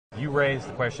You raised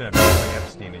the question of Jeffrey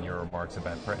Epstein in your remarks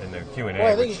about in the Q&A.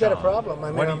 Well, I think he's got a problem. I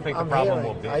mean, what do you think the problem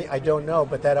will be? I don't know,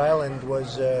 but that island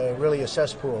was really a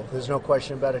cesspool. There's no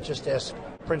question about it. Just ask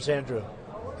Prince Andrew.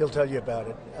 He'll tell you about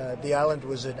it. The island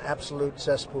was an absolute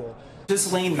cesspool.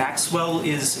 Ghislaine Maxwell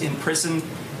is in prison,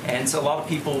 and a lot of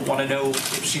people want to know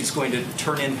if she's going to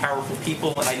turn in powerful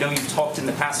people. And I know you've talked in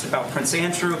the past about Prince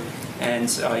Andrew, and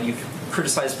you've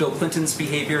criticized Bill Clinton's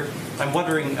behavior. I'm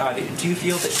wondering, do you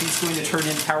feel that she's going to turn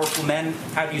in powerful men?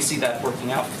 How do you see that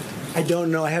working out? I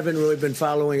don't know. I haven't really been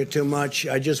following it too much.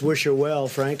 I just wish her well,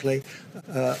 frankly.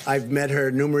 I've met her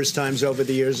numerous times over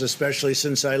the years, especially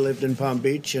since I lived in Palm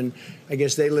Beach, and I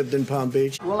guess they lived in Palm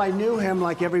Beach. Well, I knew him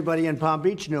like everybody in Palm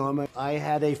Beach knew him. I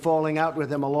had a falling out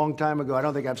with him a long time ago. I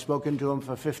don't think I've spoken to him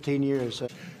for 15 years.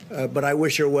 But I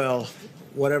wish her well,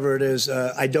 whatever it is.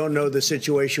 I don't know the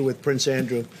situation with Prince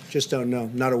Andrew. Just don't know.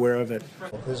 Not aware of it.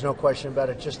 There's no question about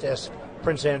it. Just ask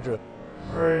Prince Andrew.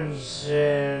 Prince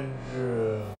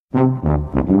Andrew.